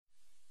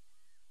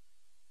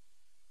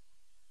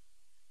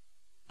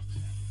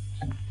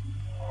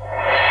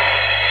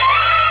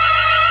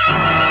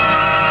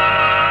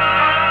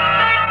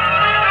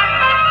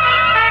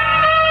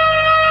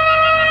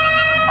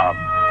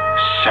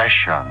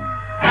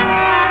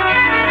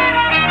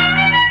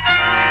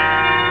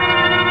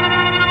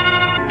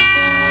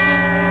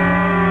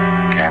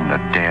Can the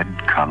dead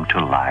come to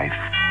life?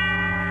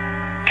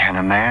 Can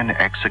a man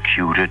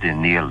executed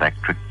in the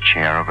electric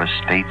chair of a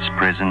state's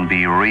prison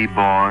be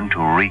reborn to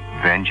wreak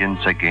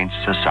vengeance against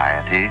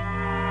society?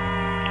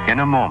 In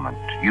a moment,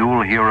 you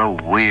will hear a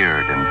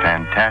weird and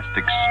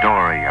fantastic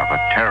story of a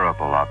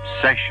terrible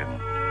obsession,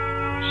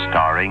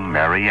 starring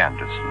Mary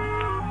Anderson.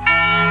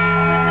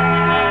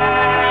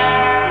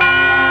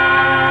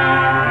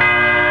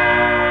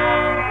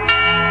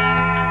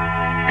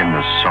 In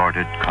the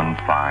sordid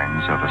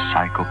confines of a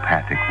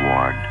psychopathic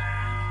ward,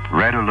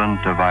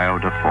 redolent of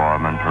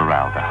iodoform and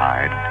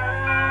formaldehyde,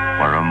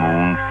 where a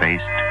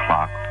moon-faced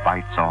clock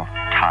bites off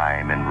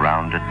time in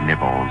rounded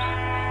nibbles,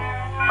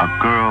 a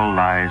girl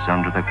lies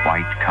under the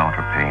white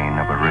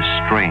counterpane of a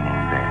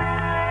restraining bed.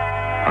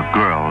 A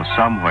girl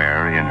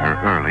somewhere in her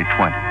early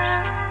 20s.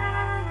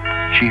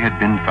 She had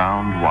been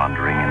found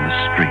wandering in the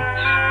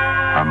streets,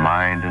 her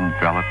mind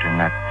enveloped in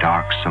that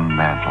darksome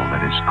mantle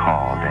that is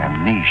called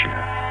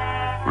amnesia,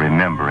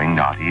 remembering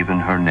not even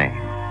her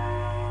name.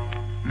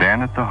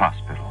 Then at the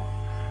hospital,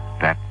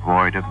 that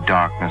void of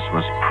darkness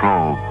was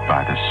probed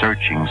by the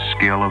searching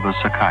skill of a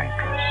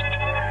psychiatrist.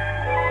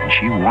 And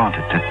she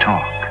wanted to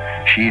talk.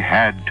 She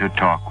had to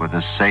talk with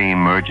the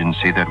same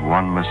urgency that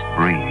one must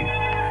breathe.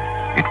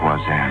 It was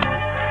an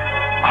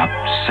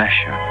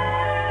obsession.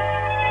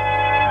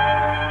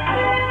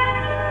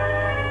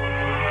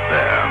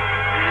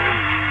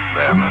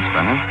 There, Miss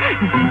Bennett.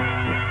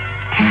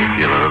 You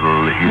feel a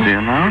little easier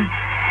now?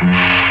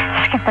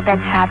 Skip the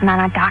bedside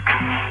manner, Doc.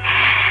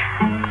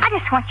 I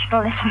just want you to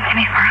listen to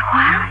me for a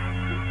while.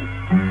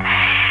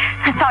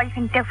 That's all you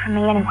can do for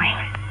me anyway.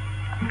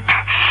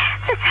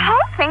 This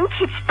whole thing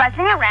keeps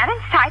buzzing around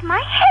inside my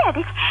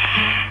head.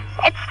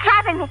 It's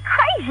driving me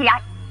crazy.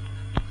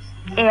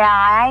 Yeah,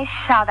 I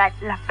saw that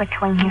look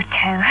between you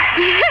two.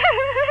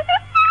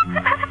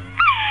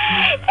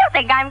 You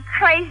think I'm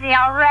crazy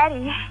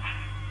already.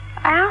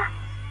 Well,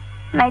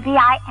 maybe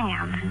I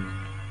am.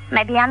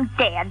 Maybe I'm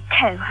dead,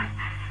 too.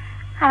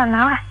 I don't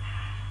know.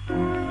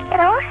 It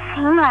all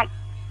seemed like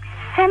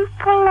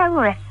simple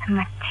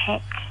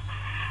arithmetic.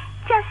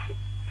 Just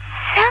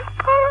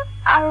simple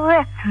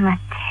arithmetic.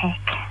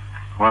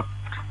 What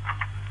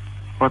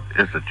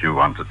is it you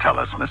want to tell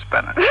us, Miss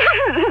Bennett?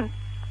 I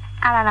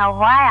don't know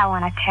why I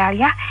want to tell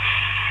you.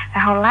 The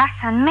whole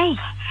laugh's on me.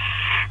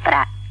 But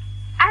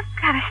I've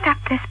got to stop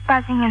this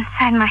buzzing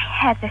inside my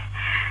head. This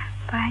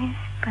buzz.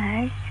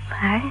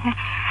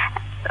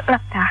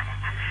 Look, Doc.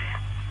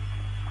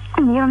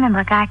 You remember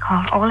a guy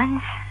called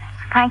Olens?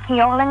 Frankie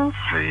Olens?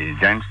 The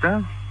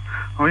gangster?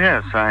 Oh,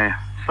 yes, I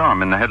saw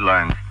him in the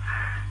headlines.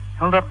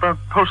 Held up a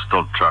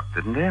postal truck,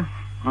 didn't he?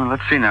 Well,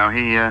 let's see now.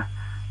 He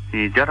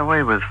got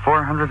away with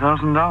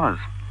 $400,000.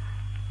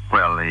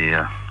 Well, he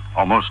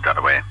almost got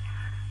away.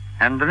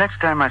 And the next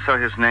time I saw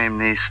his name,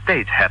 the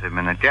state had him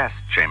in a gas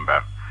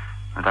chamber.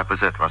 That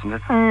was it, wasn't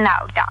it?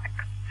 No, Doc.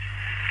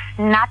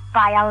 Not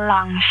by a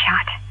long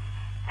shot.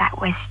 That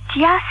was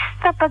just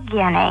the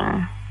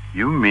beginning.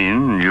 You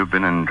mean you've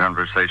been in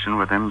conversation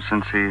with him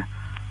since he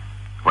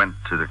went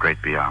to the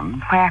great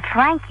beyond? Where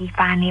Frankie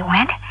finally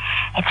went,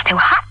 it's too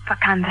hot for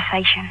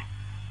conversation.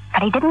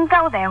 But he didn't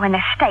go there when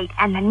the state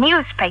and the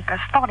newspapers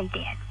thought he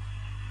did.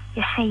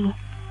 You see,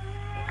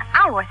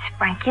 I was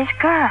Frankie's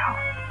girl.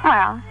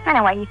 Well,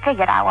 anyway, he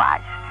figured I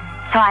was.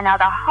 So I know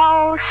the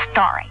whole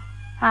story.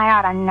 I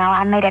ought to know.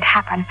 I made it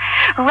happen.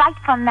 Right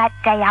from that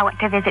day I went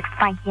to visit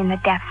Frankie in the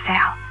death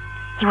cell.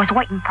 He was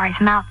waiting for his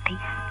mouthpiece,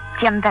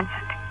 Jim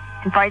Vincent,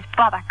 and for his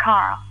brother,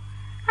 Carl.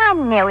 I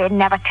knew he'd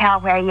never tell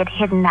where he had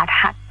hidden that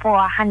hot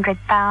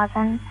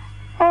 $400,000.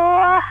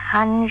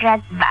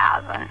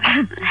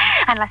 $400,000.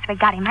 Unless we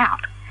got him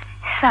out.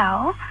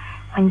 So,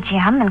 when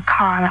Jim and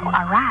Carl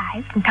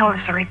arrived and told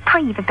us a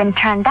reprieve had been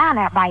turned down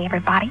there by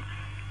everybody,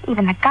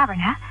 even the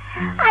governor,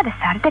 I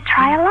decided to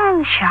try a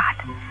long shot.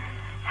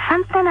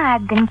 Something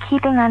I'd been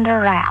keeping under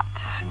wraps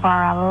for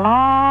a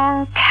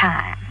long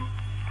time.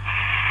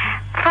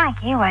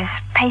 Frankie was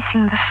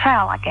pacing the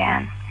cell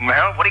again.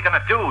 Well, what are you going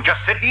to do?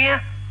 Just sit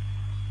here?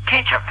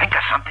 Can't you think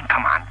of something?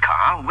 Come on,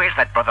 Carl. Where's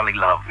that brotherly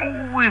love?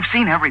 Oh, we've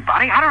seen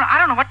everybody. I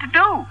don't know what to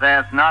do.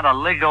 There's not a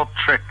legal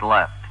trick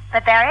left.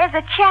 But there is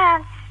a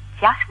chance.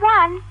 Just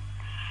one.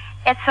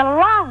 It's a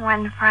long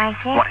one,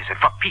 Frankie. What is it?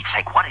 For Pete's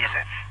sake, what is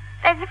it?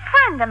 There's a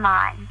friend of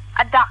mine,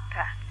 a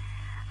doctor.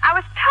 I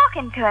was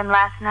talking to him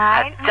last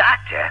night. A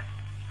doctor?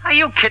 Are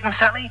you kidding,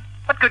 Sally?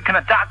 What good can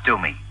a doc do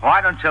me?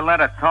 Why don't you let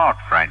her talk,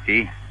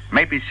 Frankie?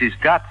 Maybe she's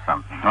got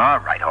something. All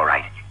right.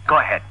 Go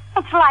ahead.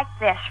 It's like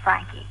this,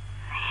 Frankie.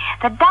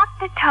 The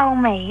doctor told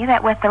me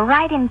that with the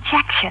right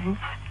injections,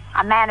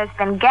 a man who's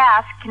been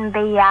gassed can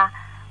be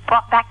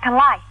brought back to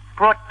life.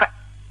 Brought back?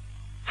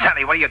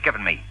 Sally, what are you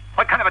giving me?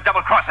 What kind of a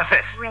double cross is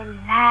this?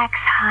 Relax,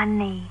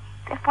 honey,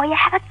 before you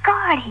have a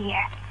guard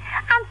here.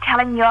 I'm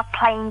telling you a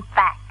plain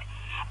fact.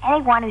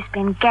 Anyone who's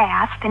been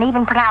gassed and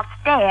even pronounced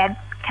dead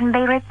can be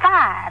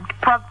revived,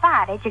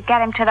 provided you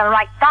get him to the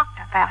right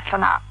doctor fast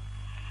enough.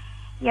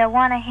 You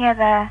want to hear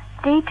the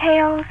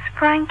details,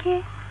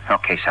 Frankie?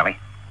 Okay, Sally.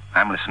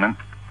 I'm listening.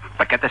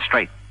 But get this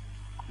straight.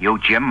 You,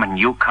 Jim, and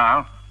you,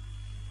 Carl,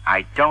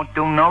 I don't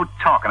do no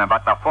talking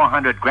about the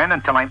 400 grand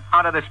until I'm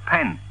out of this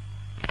pen.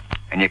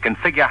 And you can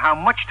figure how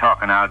much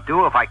talking I'll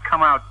do if I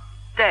come out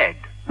dead.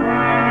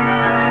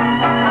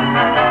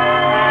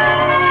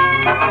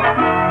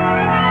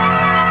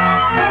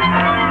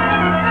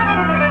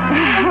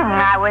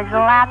 I was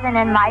laughing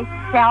at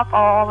myself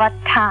all the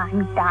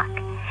time, Doc.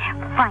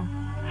 Frank,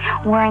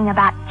 worrying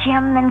about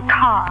Jim and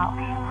Carl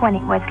when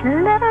it was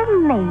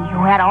little me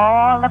who had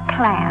all the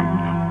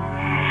plans.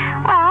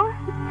 Well,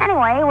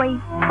 anyway, we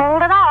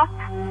pulled it off.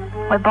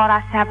 We bought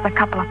ourselves a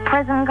couple of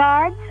prison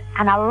guards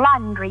and a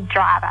laundry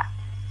driver.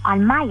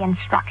 On my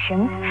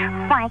instructions,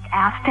 Frank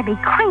asked to be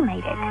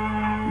cremated.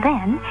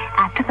 Then,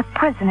 after the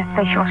prison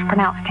officials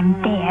pronounced him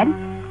dead,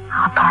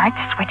 our guards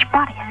switched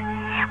bodies.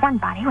 One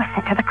body was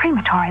sent to the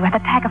crematory with a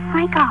tag of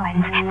Frank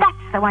Collins.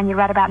 That's the one you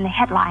read about in the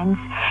headlines.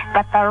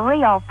 But the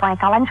real Frank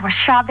Collins was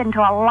shoved into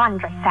a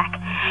laundry sack.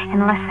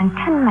 In less than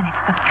 10 minutes,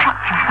 the truck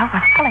driver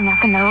was pulling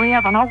up in the rear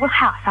of an old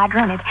house I'd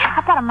rented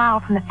about a mile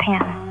from the pen.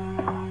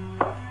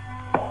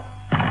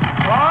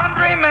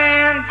 Laundry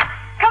man!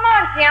 Come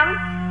on, Jim.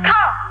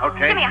 Carl.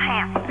 Okay. Give me a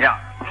hand. Yeah.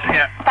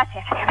 That's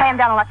it. Lay him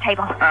down on the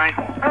table. All right.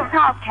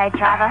 Okay,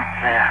 driver.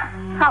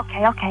 Yeah.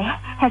 Okay.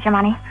 Here's your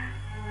money.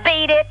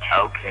 Beat it.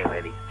 Okay,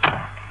 lady.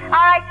 All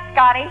right,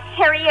 Scotty.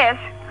 Here he is.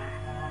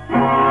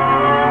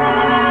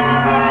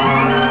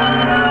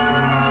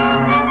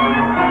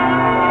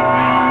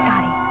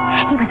 Scotty,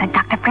 he was a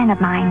doctor friend of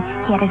mine.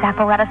 He had his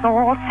apparatus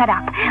all set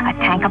up. A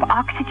tank of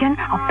oxygen,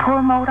 a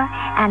pull motor,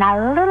 and a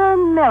little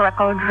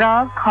miracle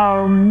drug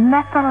called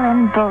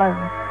methylene blue.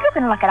 You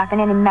can look it up in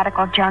any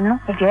medical journal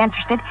if you're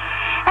interested.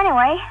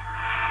 Anyway,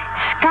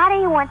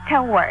 Scotty went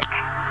to work.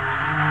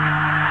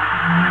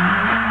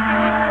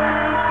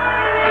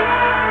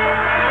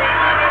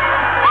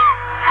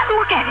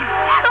 Look at him.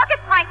 Look at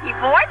Frankie,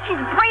 boy. She's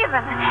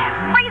breathing.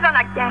 Breathing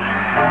again.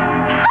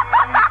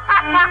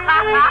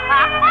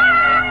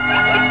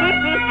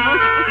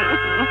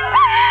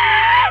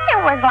 It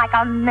was like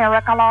a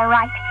miracle, all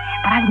right.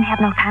 But I didn't have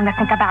no time to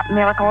think about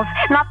miracles.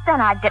 Not then,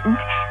 I didn't.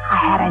 I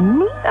had a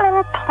neat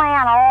little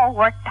plan all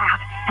worked out,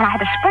 and I had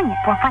to spring it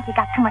before Frankie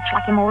got too much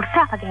like him old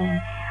self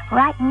again.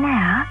 Right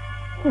now,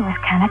 he was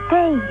kind of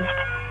dazed.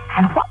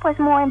 And what was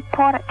more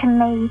important to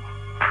me,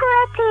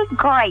 pretty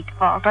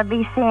grateful to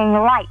be seeing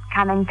light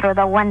coming through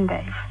the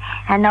windows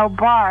and no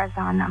bars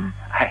on them.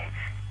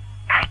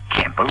 I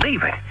can't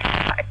believe it.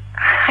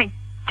 I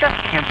just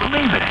can't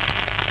believe it.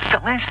 The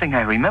last thing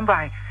I remember,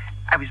 I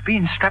was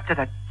being strapped to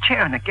that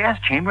chair in the gas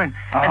chamber, and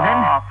then...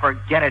 Oh,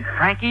 forget it,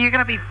 Frankie. You're going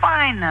to be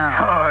fine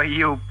now. Oh,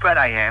 you bet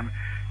I am.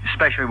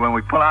 Especially when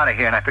we pull out of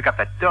here and I pick up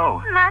that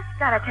dough. That's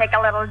got to take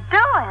a little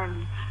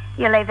doing.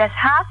 You leave this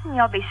house and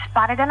you'll be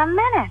spotted in a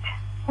minute.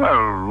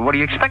 Well, what do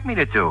you expect me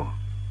to do?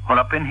 Hole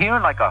up in here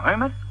like a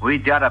hermit? We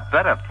got a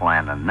better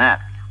plan than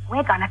that.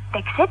 We're going to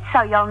fix it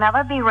so you'll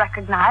never be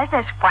recognized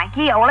as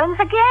Frankie Olins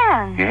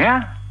again.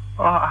 Yeah?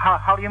 Oh,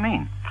 how do you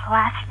mean?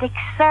 Plastic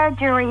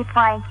surgery,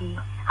 Frankie.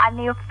 A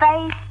new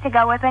face to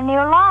go with a new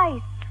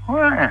life.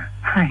 Well,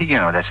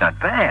 that's not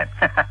bad.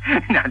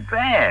 Not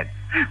bad.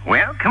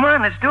 Well, come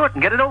on, let's do it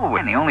and get it over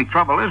with. And the only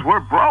trouble is we're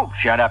broke.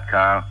 Shut up,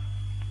 Carl.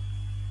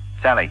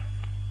 Sally,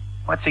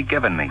 what's he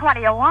giving me? What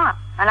do you want?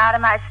 An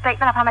itemized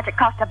statement of how much it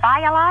costs to buy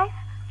your life?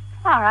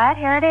 All right,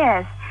 here it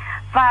is.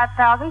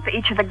 $5,000 for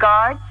each of the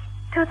guards,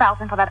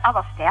 $2,000 for that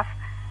other stuff,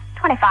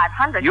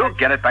 $2,500. You'll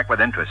get it back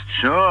with interest.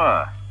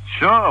 Sure,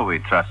 we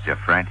trust you,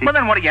 Frankie. Well,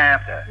 then what are you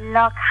after?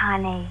 Look,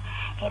 honey,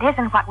 it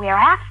isn't what we're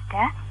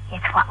after.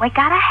 It's what we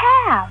gotta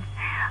have.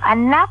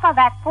 Enough of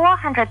that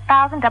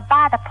 $400,000 to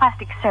buy the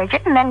plastic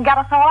surgeon and then get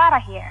us all out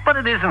of here. But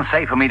it isn't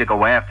safe for me to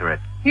go after it.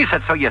 You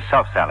said so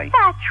yourself, Sally.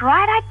 That's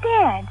right, I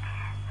did.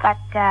 But,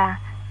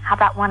 how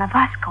about one of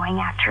us going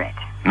after it?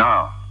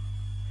 No,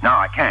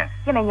 I can't.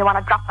 You mean you want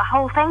to drop the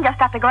whole thing just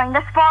after going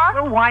this far?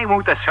 Well, why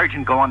won't the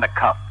surgeon go on the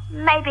cuff?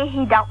 Maybe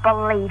he don't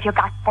believe you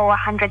got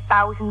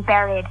 $400,000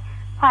 buried.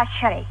 Why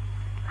should he?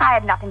 I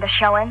had nothing to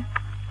show him.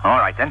 All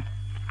right, then.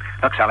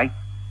 Look, Sally,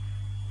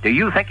 do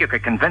you think you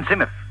could convince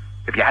him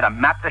if you had a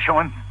map to show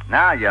him?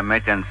 Now you're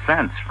making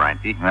sense,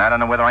 Frankie. I don't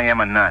know whether I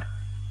am or not,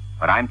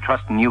 but I'm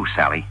trusting you,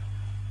 Sally.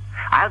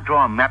 I'll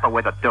draw a map of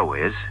where the dough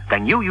is,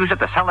 then you use it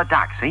to sell the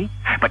dock, see?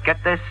 But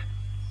get this,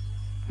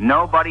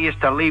 nobody is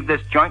to leave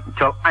this joint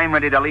until I'm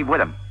ready to leave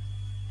with him.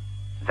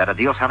 Is that a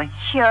deal, Sally?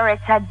 Sure,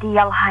 it's a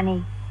deal,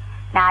 honey.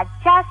 Now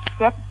just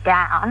sit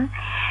down,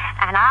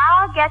 and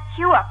I'll get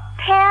you a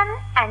pen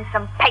and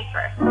some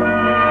paper.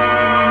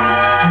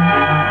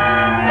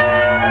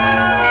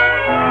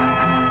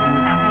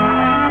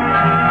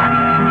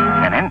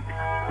 And then,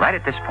 right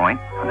at this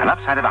point, on the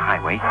left side of the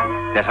highway,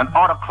 there's an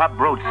Auto Club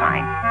road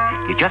sign.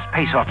 You just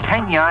pace off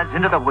 10 yards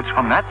into the woods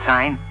from that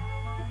sign,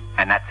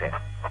 and that's it.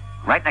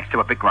 Right next to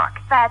a big rock.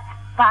 That's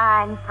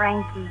fine,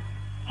 Frankie.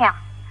 Here,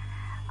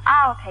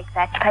 I'll take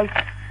that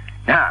paper.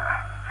 Now,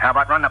 how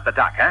about running up the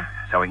dock, huh?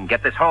 So we can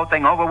get this whole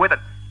thing over with it.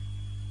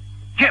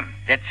 Jim!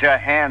 Get your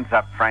hands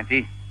up,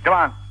 Frankie. Come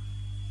on.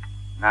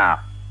 Now,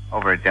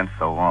 over against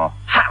the wall.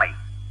 Sally!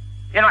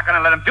 You're not going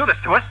to let him do this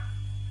to us.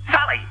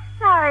 Sally!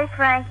 Sorry,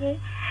 Frankie,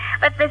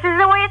 but this is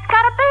the way it's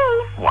got to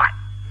be. What?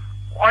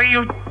 Why,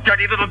 you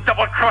dirty little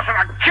double-crosser,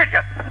 I'll kill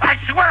you. I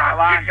swear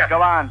I'll kill you.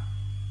 Go on.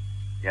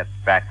 Get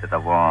back to the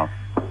wall.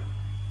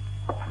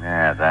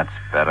 Yeah, that's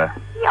better.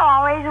 You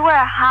always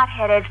were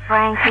hot-headed,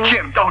 Frankie.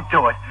 Jim, don't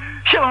do it.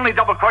 She'll only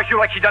double-cross you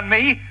like she done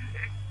me.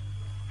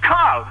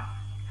 Carl,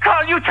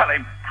 you tell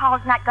him.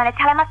 Carl's not going to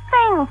tell him a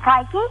thing,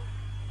 Frankie.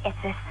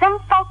 It's a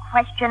simple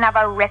question of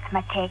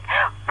arithmetic.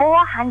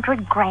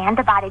 400 grand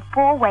divided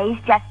 4 ways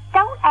just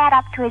don't add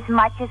up to as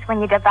much as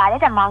when you divide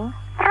it among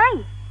 3.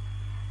 All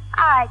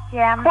right,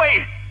 Jim.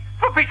 Wait!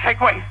 For Pete's sake,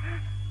 wait!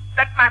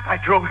 That map I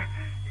drew,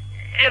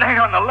 it ain't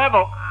on the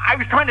level. I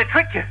was trying to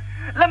trick you.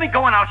 Let me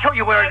go and I'll show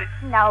you where it is.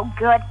 No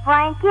good,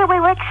 Frankie. We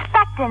were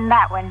expecting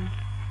that one.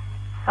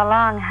 So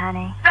long,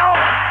 honey. No!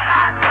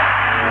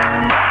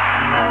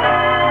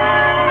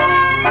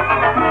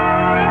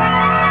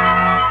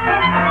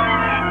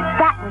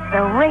 That was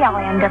the real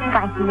end of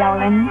Frankie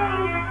Olin.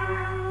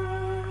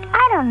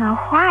 I don't know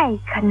why he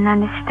couldn't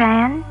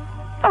understand.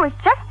 It was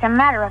just a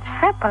matter of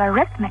simple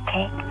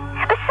arithmetic.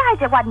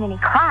 Besides, it wasn't any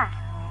crime.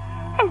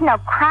 There's no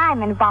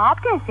crime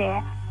involved, is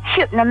there?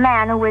 Shooting a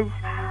man who was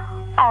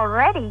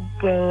already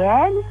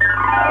dead.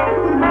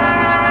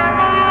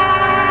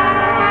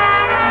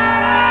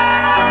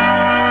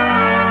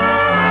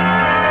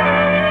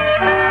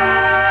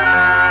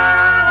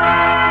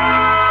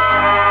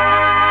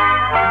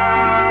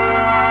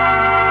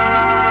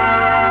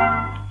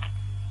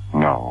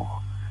 No,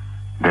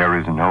 there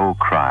is no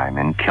crime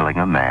in killing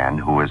a man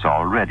who is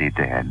already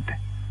dead.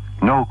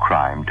 No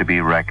crime to be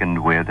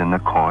reckoned with in the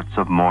courts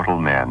of mortal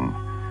men.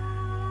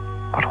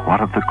 But what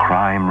of the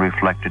crime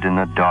reflected in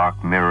the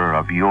dark mirror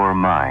of your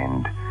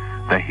mind?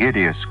 The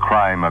hideous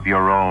crime of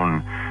your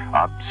own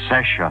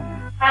obsession.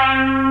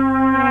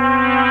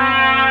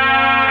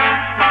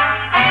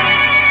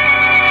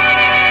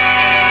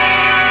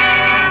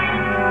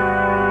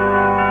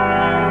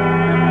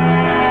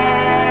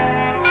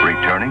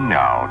 Returning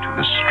now to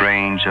The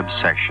Strange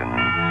Obsession,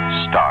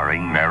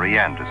 starring Mary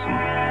Anderson.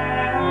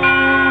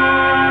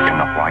 In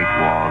the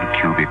white-walled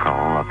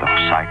cubicle of the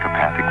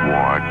psychopathic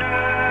ward,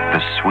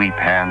 the sweep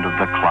hand of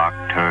the clock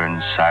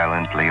turns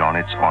silently on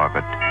its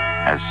orbit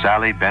as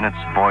Sally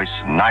Bennett's voice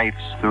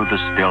knifes through the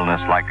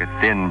stillness like a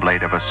thin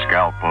blade of a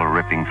scalpel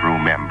ripping through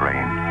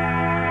membrane.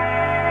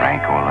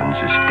 Frank Olins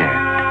is dead.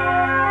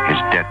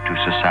 His debt to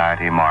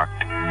society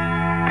marked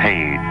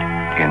paid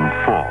in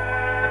full.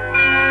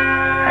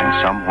 And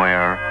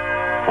somewhere,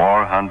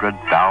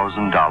 $400,000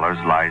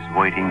 lies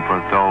waiting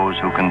for those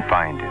who can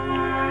find it.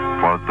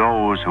 For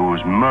those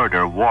whose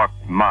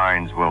murder-warped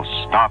minds will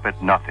stop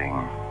at nothing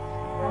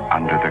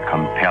under the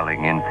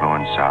compelling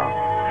influence of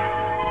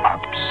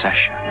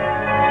obsession.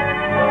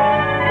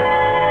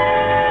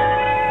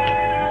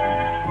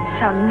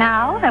 So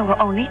now there were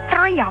only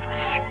 3 of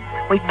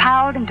us. We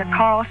piled into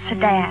Carl's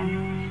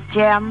sedan.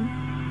 Jim,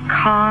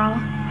 Carl,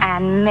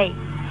 and me.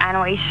 And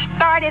we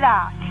started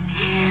out.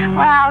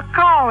 Well,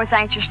 Carl was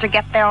anxious to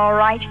get there all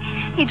right.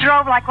 He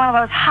drove like one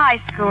of those high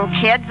school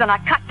kids, and I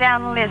cut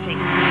down Lizzie.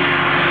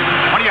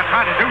 What are you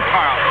trying to do,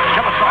 Carl?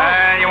 Kill us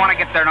all? You want to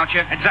get there, don't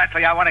you?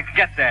 Exactly, I want to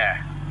get there.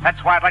 That's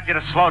why I'd like you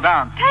to slow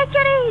down. Take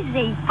it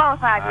easy,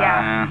 both of you.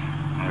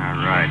 All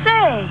right.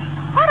 Say,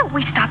 why don't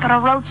we stop at a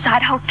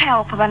roadside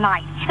hotel for the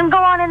night and go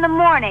on in the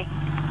morning?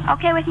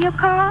 Okay with you,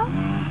 Carl?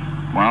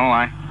 Well,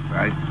 I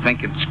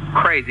think it's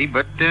crazy,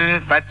 but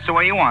if that's the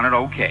way you want it,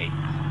 okay.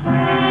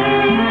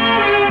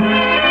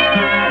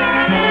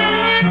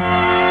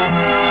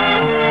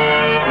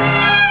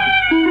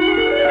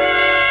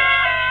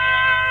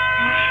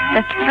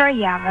 The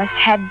 3 of us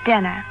had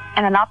dinner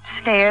in an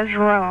upstairs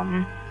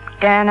room.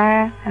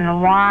 Dinner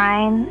and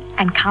wine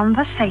and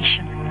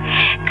conversation.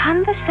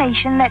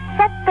 Conversation that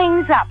set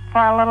things up for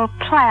a little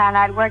plan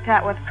I'd worked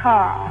out with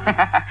Carl.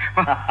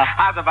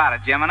 How's about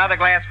it, Jim? Another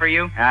glass for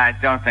you? I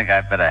don't think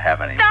I'd better have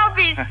any. Don't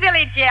be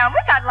silly, Jim.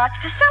 We got lots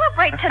to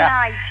celebrate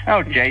tonight.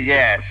 Okay,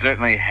 yeah,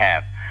 certainly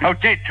have.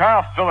 Okay,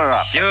 Charles, fill her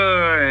up.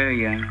 Sure,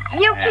 yeah.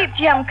 You keep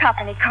Jim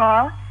company,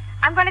 Carl.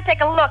 I'm going to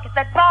take a look at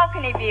that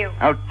balcony view.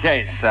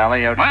 Okay,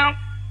 Sally. Okay. Well,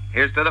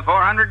 here's to the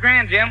 400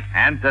 grand, Jim.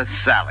 And to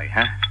Sally,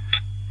 huh?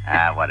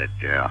 Ah, what a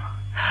girl.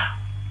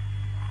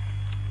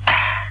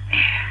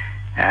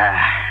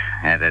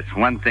 And there's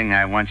one thing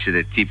I want you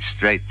to keep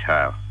straight,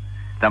 Charles.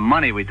 The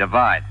money we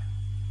divide,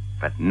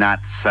 but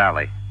not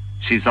Sally.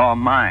 She's all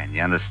mine,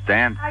 you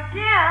understand?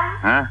 Jim.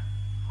 Huh?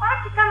 Why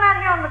don't you come out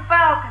here on the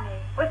balcony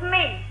with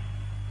me?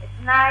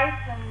 It's nice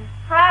and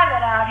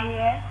private out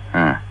here.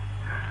 Huh.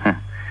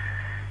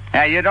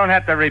 Yeah, you don't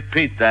have to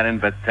repeat that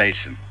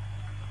invitation.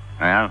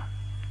 Well,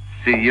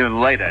 see you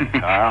later,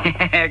 Carl.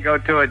 Yeah, go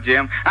to it,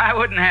 Jim. I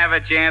wouldn't have a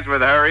chance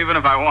with her even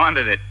if I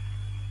wanted it.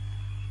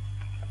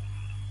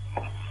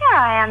 Here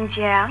I am,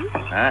 Jim.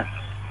 Huh?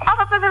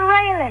 Over by the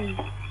railing.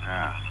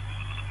 Oh.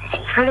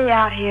 It's pretty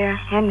out here,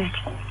 isn't it?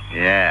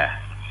 Yeah.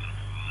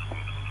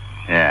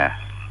 Yeah.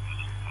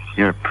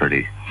 You're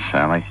pretty,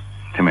 Sally.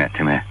 Come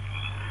here.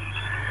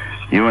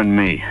 You and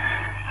me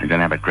are going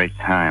to have a great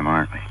time,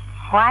 aren't we?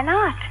 Why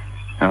not?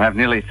 We'll have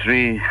nearly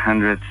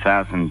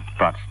 $300,000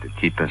 to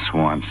keep us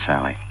warm,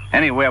 Sally.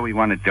 Anywhere we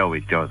want to go, we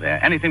go there.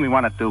 Anything we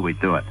want to do, we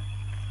do it.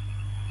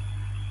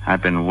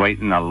 I've been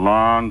waiting a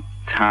long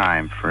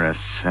time for a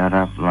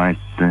setup like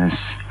this.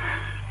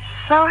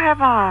 So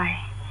have I.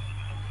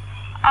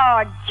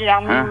 Oh,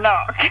 Jim,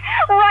 look.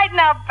 Right in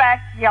our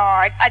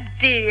backyard, a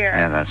deer.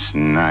 Yeah, that's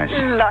nice.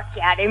 Look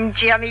at him,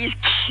 Jim. He's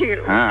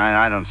cute.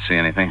 I don't see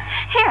anything.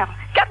 Here,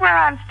 get where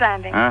I'm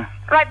standing. Huh?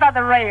 Right by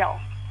the rail.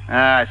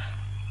 I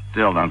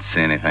still don't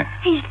see anything.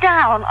 He's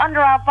down under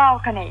our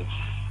balcony.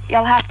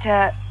 You'll have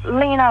to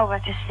lean over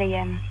to see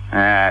him.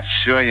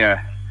 Sure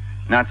you're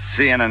not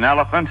seeing an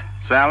elephant,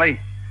 Sally?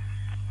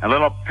 A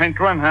little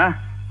pink one, huh?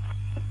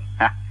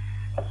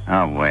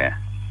 Oh, where?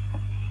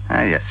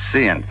 You're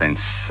seeing things,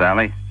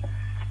 Sally.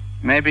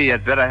 Maybe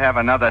you'd better have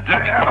another...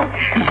 Carl,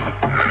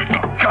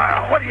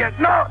 what are you...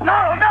 No!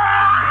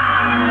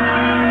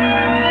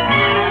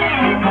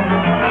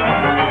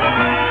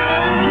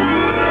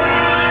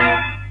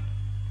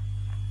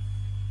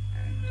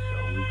 And so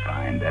we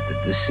find that the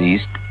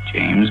deceased,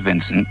 James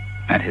Vincent,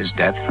 met his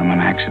death from an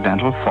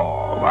accidental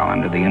fall while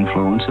under the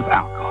influence of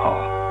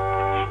alcohol.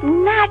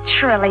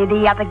 Naturally,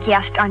 the other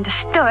guest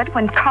understood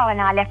when Carl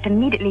and I left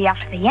immediately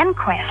after the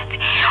inquest.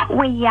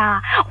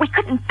 We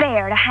couldn't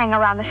bear to hang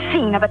around the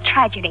scene of a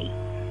tragedy.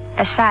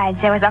 Besides,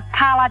 there was a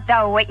pile of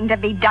dough waiting to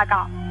be dug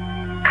up.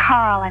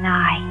 Carl and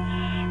I,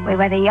 we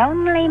were the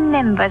only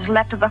members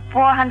left of the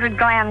 400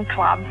 Grand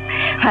Club.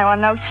 There were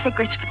no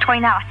secrets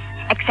between us,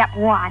 except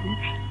one.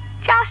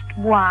 Just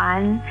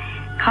one.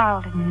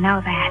 Carl didn't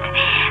know that.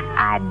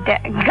 I'd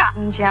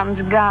gotten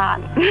Jim's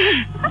gun.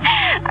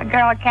 A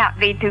girl can't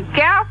be too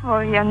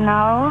careful, you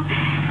know.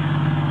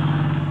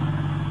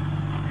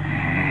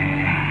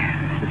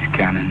 This is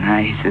kind of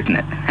nice, isn't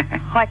it?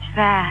 What's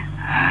that?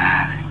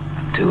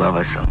 Two of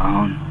us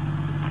alone.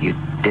 You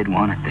did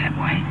want it that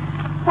way.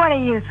 What do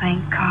you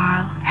think,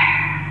 Carl?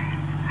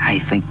 I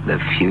think the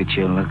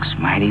future looks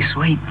mighty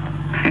sweet.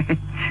 It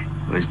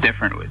was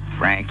different with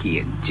Frankie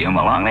and Jim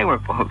along. They were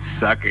both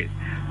suckers.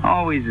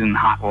 Always in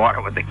hot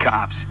water with the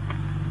cops.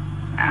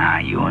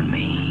 You and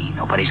me,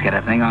 nobody's got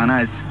a thing on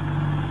us.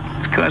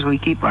 It's because we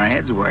keep our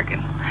heads working.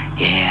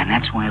 Yeah, and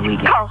that's why we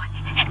get...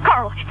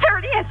 Carl, there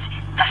it is.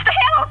 Just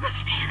ahead of us.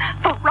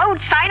 The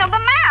road sign on the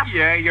map.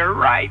 Yeah, you're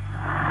right.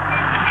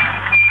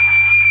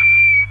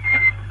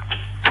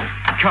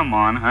 Come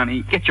on,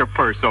 honey. Get your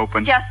purse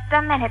open. Just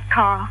a minute,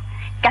 Carl.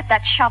 Get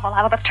that shovel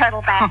out of the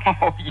turtle bag.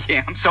 Oh,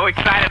 yeah, I'm so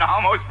excited I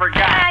almost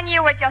forgot. And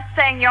you were just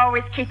saying you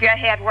always keep your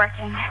head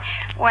working.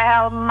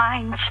 Well,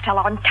 mine's still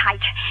on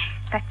tight.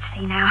 Let's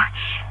see now.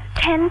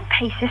 10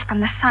 paces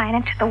from the sign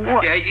into the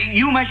woods. Yeah,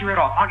 you measure it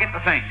off. I'll get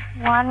the thing.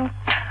 1,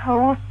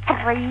 2,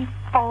 3,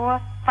 4,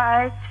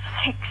 5,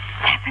 6,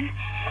 7,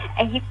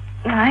 8,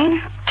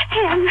 9,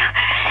 10.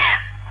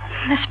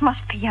 This must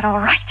be it, all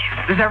right.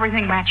 Does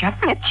everything match up?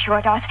 It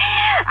sure does.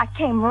 I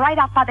came right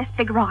out by this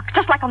big rock,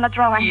 just like on the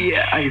drawing.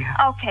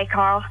 Yeah, Okay,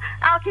 Carl.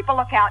 I'll keep a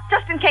lookout,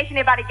 just in case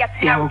anybody gets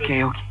nosy. Yeah,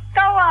 okay.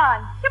 Go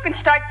on. You can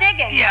start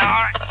digging. Yeah,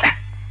 all right.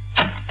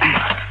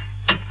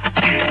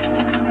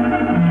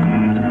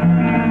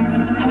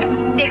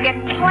 Dig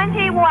it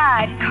plenty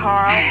wide,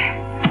 Carl.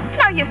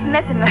 No use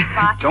missing the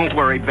spot. Don't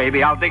worry,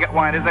 baby. I'll dig it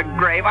wide as a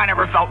grave. I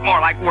never felt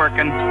more like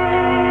working.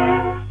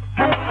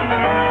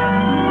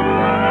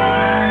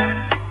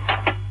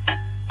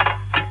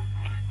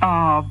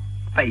 Oh,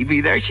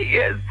 baby, there she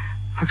is.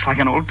 Looks like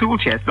an old tool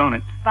chest, don't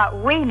it?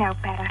 But we know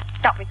better,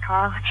 don't we,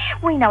 Carl?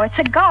 We know it's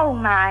a gold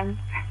mine.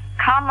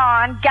 Come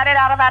on, get it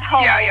out of that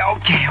hole. Yeah,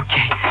 okay.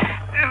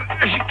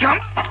 There she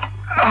comes.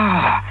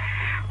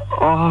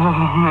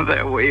 Oh,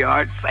 there we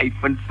are, safe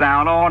and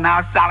sound. Oh,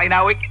 now, Sally,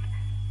 now we can...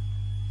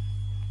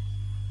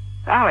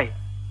 Sally,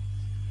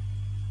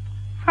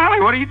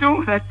 what are you doing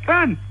with that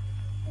gun?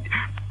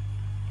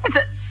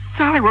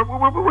 Sally,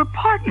 we're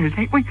partners,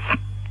 ain't we?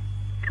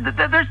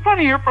 There's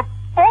plenty here for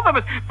both of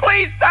us.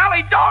 Please,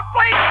 Sally, don't,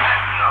 please.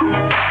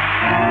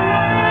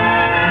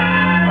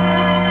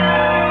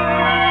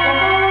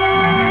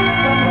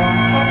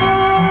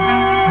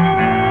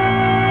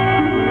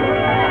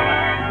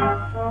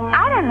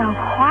 I don't know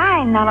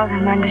why none of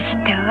them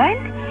understood.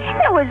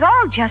 It was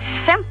all just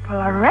simple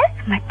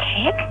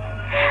arithmetic.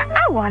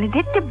 I wanted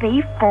it to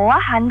be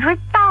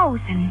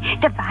 400,000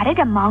 divided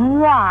among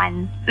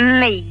one,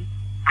 me.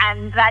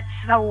 And that's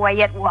the way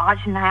it was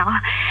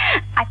now.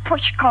 I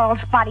pushed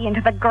Carl's body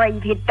into the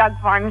grave he'd dug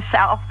for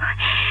himself.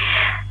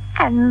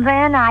 And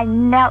then I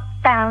knelt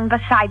down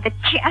beside the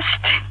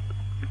chest.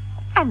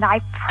 And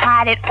I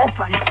pried it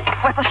open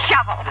with a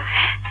shovel.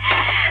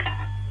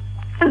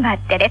 And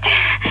that did it.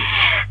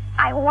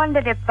 I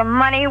wondered if the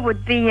money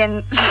would be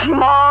in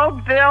small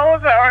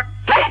bills or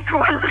big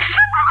ones.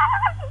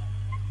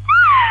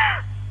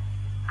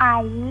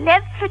 I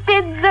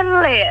lifted the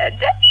lid.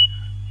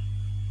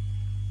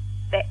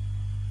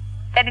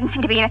 There didn't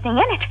seem to be anything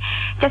in it.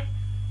 Just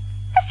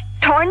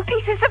torn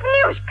pieces of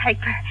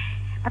newspaper.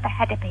 But there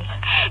had to be.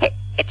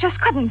 It just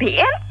couldn't be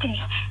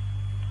empty.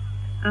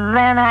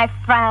 Then I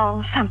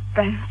found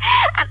something.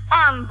 An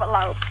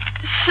envelope.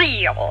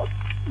 Sealed.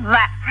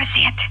 That was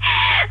it.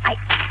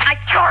 I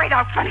tore it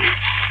open.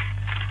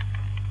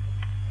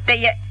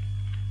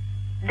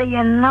 Do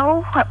you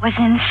know what was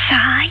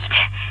inside?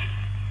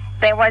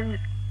 There was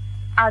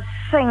a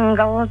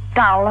single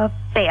 $1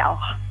 bill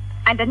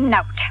and a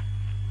note.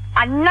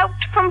 A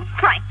note from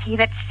Frankie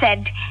that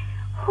said,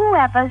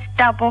 "Whoever's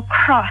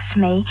double-crossed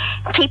me,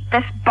 keep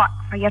this buck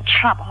for your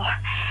trouble.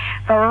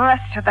 The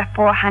rest of the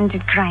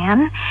 400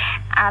 grand,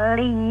 I'll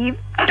leave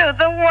to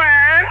the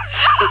worms."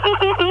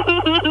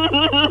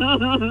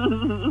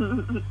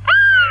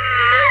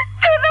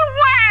 To the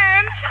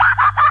worms!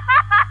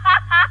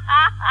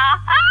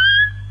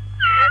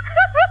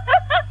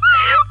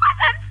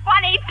 Wasn't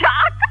funny,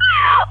 Doc?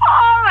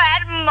 All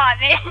that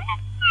money.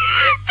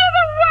 To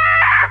the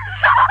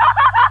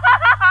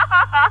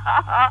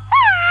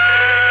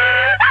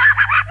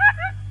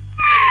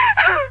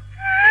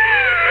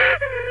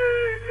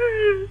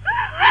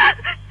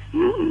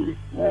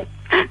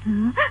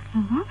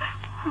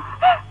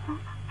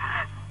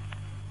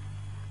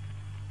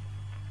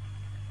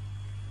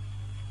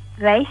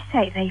They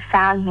say they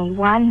found me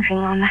wandering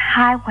on the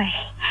highway.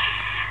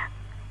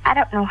 I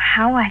don't know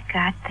how I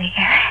got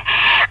there.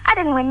 I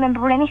didn't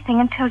remember anything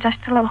until just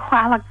a little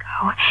while ago.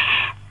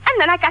 And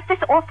then I got this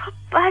awful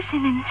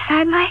buzzing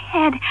inside my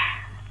head.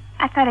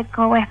 I thought it'd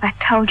go away if I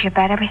told you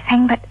about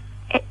everything, but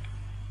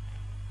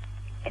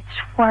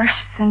it's worse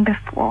than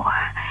before.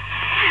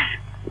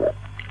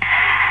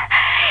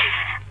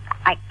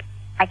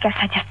 I guess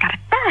I just gotta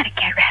die to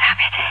get rid of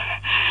it.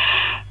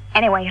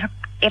 Anyway,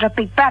 it'll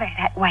be better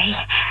that way.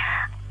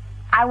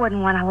 I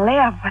wouldn't want to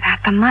live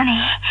without the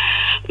money.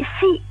 You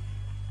see,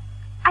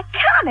 I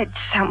counted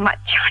so much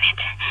on it.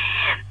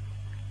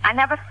 I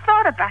never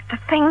thought about the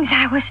things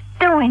I was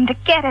doing to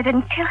get it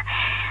until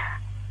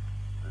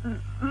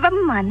the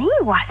money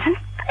wasn't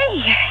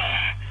there.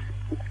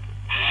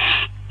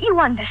 You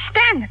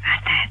understand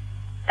about that,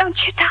 don't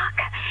you, Doc?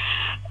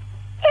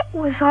 It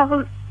was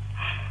all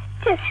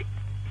just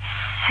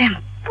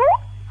simple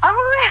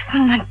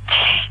arithmetic.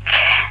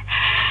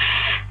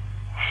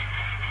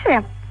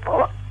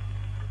 Simple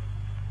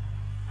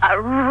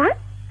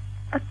arithmetic.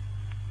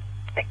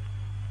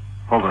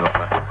 Hold it up,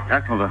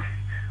 Doc. Hold on.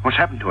 What's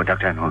happened to her,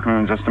 Dr.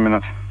 Arnold? Just a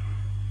minute.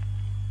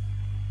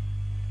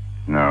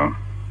 No.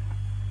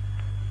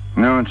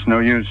 No, it's no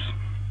use.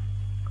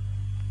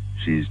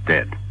 She's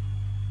dead.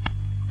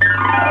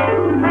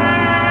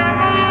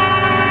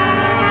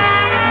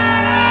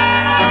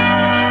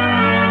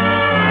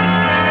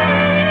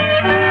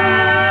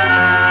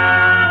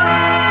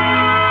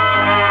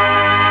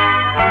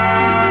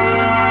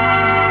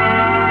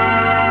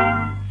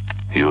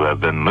 You have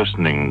been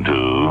listening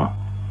to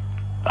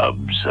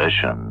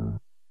Obsession.